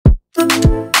Yo,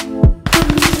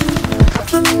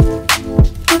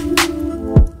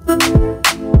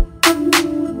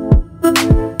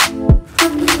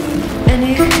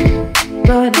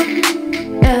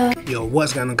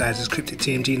 what's going on guys, it's Kryptic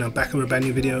TMG and I'm back with a brand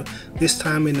new video. This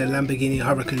time in the Lamborghini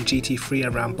Huracan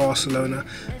GT3 around Barcelona,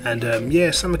 and yeah,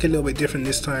 something a little bit different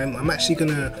this time. I'm actually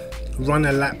gonna run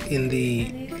a lap in the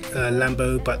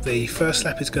Lambo, but the first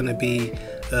lap is gonna be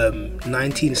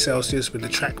 19 Celsius with the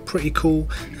track pretty cool,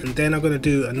 and then I'm going to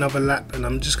do another lap and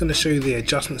I'm just going to show you the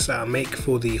adjustments that I make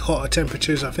for the hotter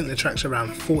temperatures. I think the track's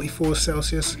around 44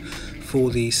 Celsius for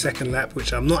the second lap,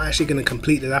 which I'm not actually going to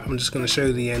complete the lap. I'm just going to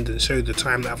show the end and show the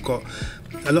time that I've got.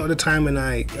 A lot of the time when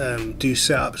I do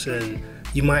setups, and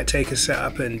you might take a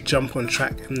setup and jump on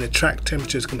track, and the track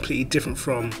temperature is completely different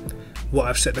from what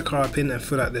I've set the car up in, and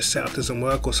feel like the setup doesn't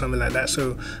work or something like that.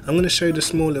 So I'm going to show you the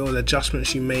small little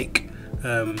adjustments you make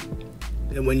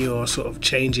when you're sort of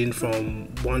changing from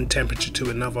one temperature to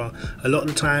another. A lot of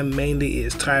the time mainly it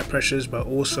is tire pressures, but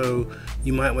also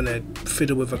you might want to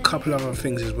fiddle with a couple of other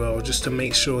things as well, just to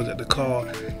make sure that the car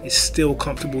is still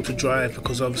comfortable to drive,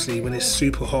 because obviously when it's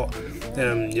super hot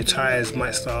your tires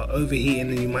might start overheating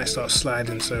and you might start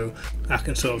sliding. So I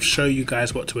can sort of show you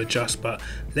guys what to adjust, but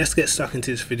let's get stuck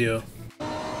into this video.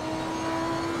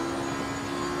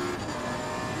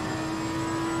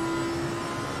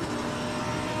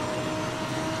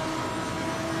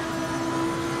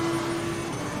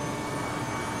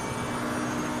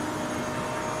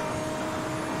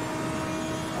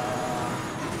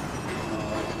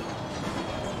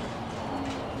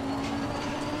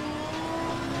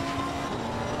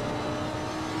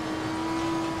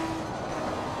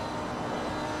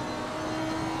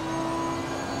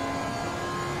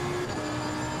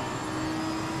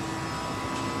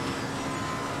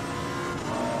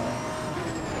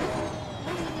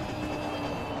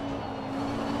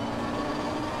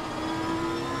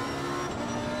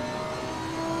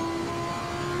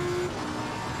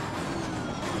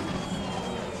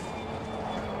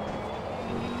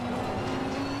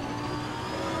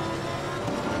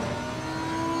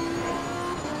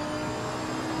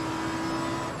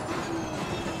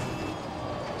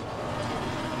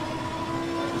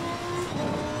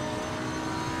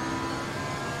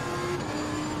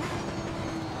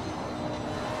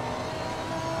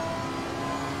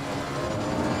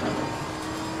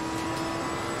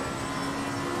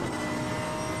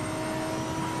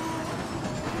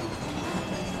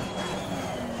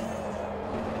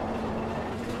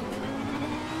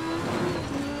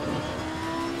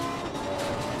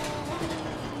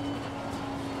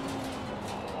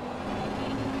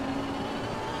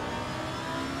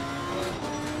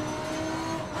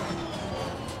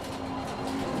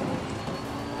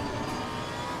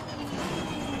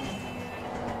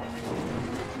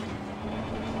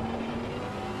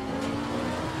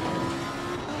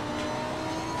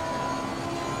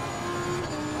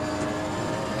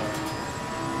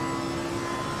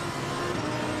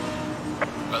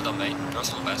 Well done, mate.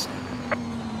 That's not best.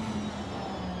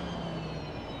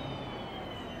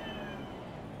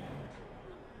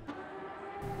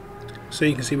 So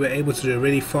you can see we're able to do a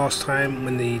really fast time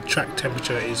when the track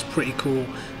temperature is pretty cool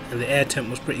and the air temp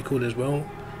was pretty cool as well.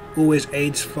 Always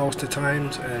aids faster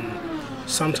times, and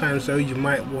sometimes though you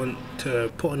might want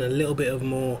to put on a little bit of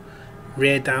more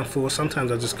rear downforce.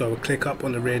 Sometimes I just go click up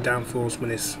on the rear downforce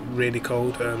when it's really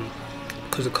cold,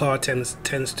 because the car tends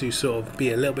to sort of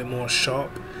be a little bit more sharp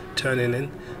turning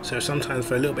in. So sometimes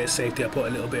for a little bit of safety I put a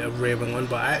little bit of rear wing on,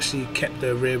 but I actually kept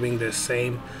the rear wing the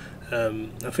same.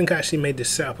 I think I actually made this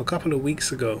setup a couple of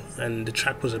weeks ago and the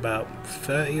track was about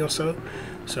 30 or so.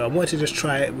 So I wanted to just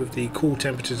try it with the cool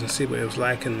temperatures and see what it was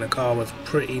like, and the car was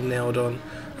pretty nailed on.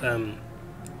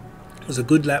 It was a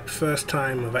good lap. First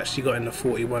time I've actually got in the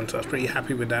 41, so I was pretty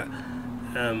happy with that.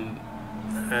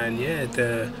 And yeah,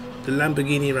 the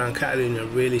Lamborghini around Catalonia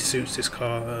really suits this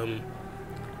car.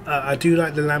 I do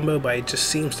like the Lambo, but it just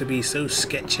seems to be so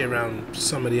sketchy around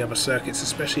some of the other circuits,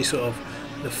 especially sort of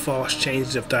the fast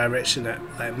changes of direction at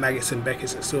like Maggots and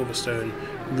Beckett's at Silverstone.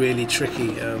 Really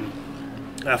tricky.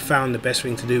 I found the best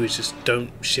thing to do is just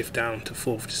don't shift down to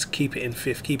fourth, just keep it in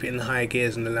fifth, keep it in the higher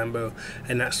gears in the Lambo,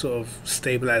 and that sort of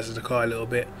stabilizes the car a little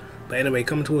bit. But anyway,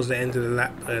 coming towards the end of the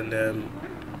lap, and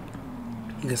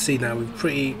you can see now we've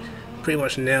pretty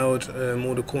much nailed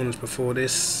all the corners before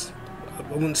this.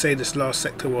 I wouldn't say this last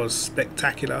sector was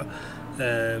spectacular,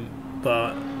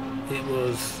 but it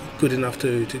was good enough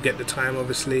to get the time,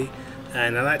 obviously.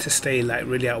 And I like to stay like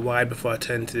really out wide before I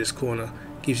turn into this corner.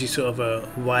 Gives you sort of a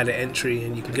wider entry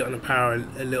and you can get on the power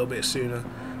a little bit sooner.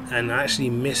 And I actually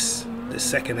missed the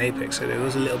second apex, so there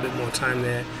was a little bit more time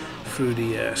there through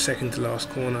the second to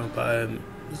last corner. But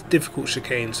it's a difficult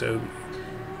chicane, so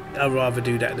I'd rather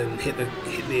do that than hit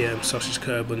the sausage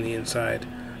curb on the inside.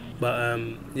 But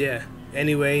yeah,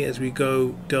 anyway, as we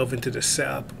go delve into the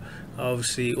setup, I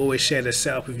obviously always share the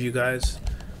setup with you guys.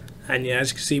 And yeah, as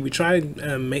you can see, we try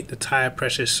and make the tire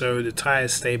pressure so the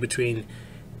tires stay between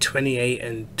 28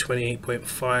 and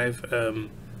 28.5.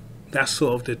 That's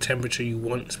sort of the temperature you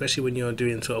want, especially when you're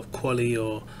doing sort of quali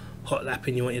or hot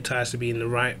lapping. You want your tires to be in the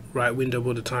right window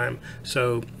all the time.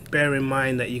 So bear in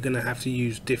mind that you're going to have to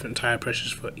use different tire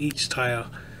pressures for each tire.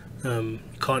 You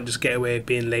can't just get away with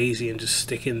being lazy and just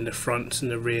sticking the fronts and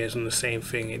the rears on the same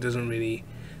thing. It doesn't really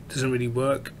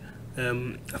work.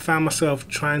 I found myself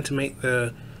trying to make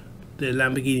the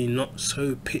Lamborghini not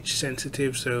so pitch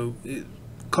sensitive, so the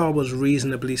car was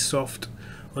reasonably soft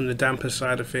on the damper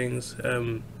side of things.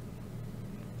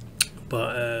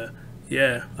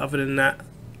 Yeah, other than that,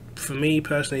 for me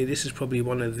personally, this is probably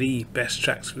one of the best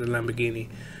tracks for the Lamborghini.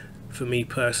 For me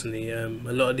personally, a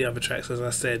lot of the other tracks, as I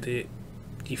said,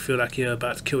 you feel like you're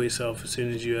about to kill yourself as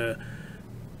soon as you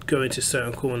go into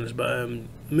certain corners. But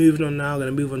moving on now, I'm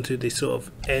going to move on to the sort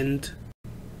of end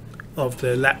of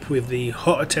the lap with the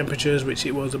hotter temperatures, which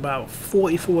it was about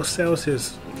 44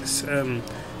 Celsius. It's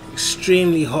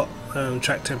extremely hot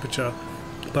track temperature,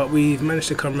 but we've managed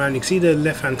to come around. You can see the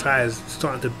left hand tires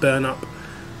starting to burn up.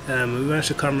 We managed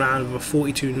to come around with a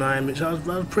 42.9, which I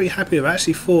was pretty happy with. I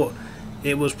actually thought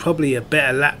it was probably a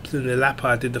better lap than the lap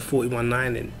I did the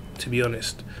 41.9 in, to be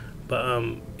honest. But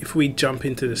if we jump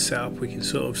into the setup, we can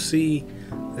sort of see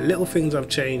the little things I've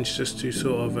changed just to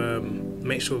sort of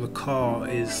make sure the car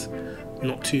is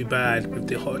not too bad with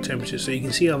the hot temperatures. So you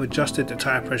can see I've adjusted the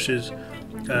tire pressures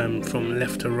from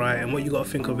left to right. And what you got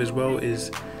to think of as well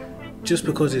is, just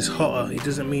because it's hotter, it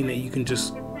doesn't mean that you can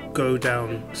just go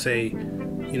down, say,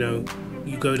 you know,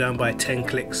 you go down by 10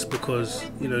 clicks because,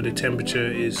 you know, the temperature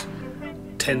is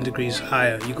 10 degrees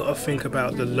higher. You got to think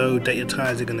about the load that your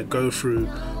tires are going to go through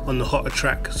on the hotter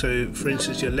track. So for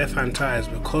instance, your left hand tires,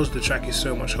 because the track is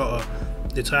so much hotter,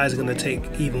 the tires are going to take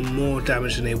even more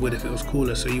damage than they would if it was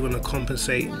cooler. So you want to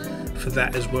compensate for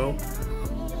that as well.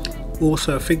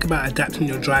 Also think about adapting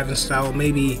your driving style.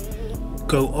 Maybe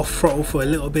go off throttle for a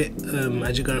little bit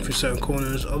as you're going through certain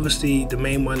corners. Obviously the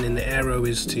main one in the aero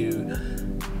is to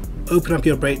open up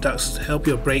your brake ducts, help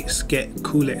your brakes get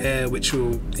cooler air, which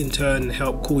will in turn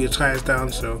help cool your tires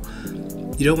down. So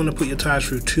you don't want to put your tires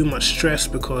through too much stress,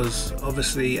 because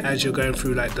obviously as you're going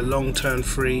through like the long turn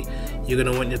 3, you're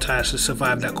going to want your tires to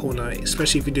survive that corner,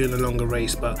 especially if you're doing a longer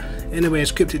race. But anyway,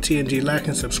 it's Kryptic TNG. Like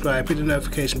and subscribe, hit the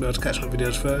notification bell to catch my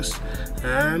videos first,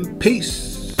 and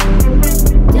peace.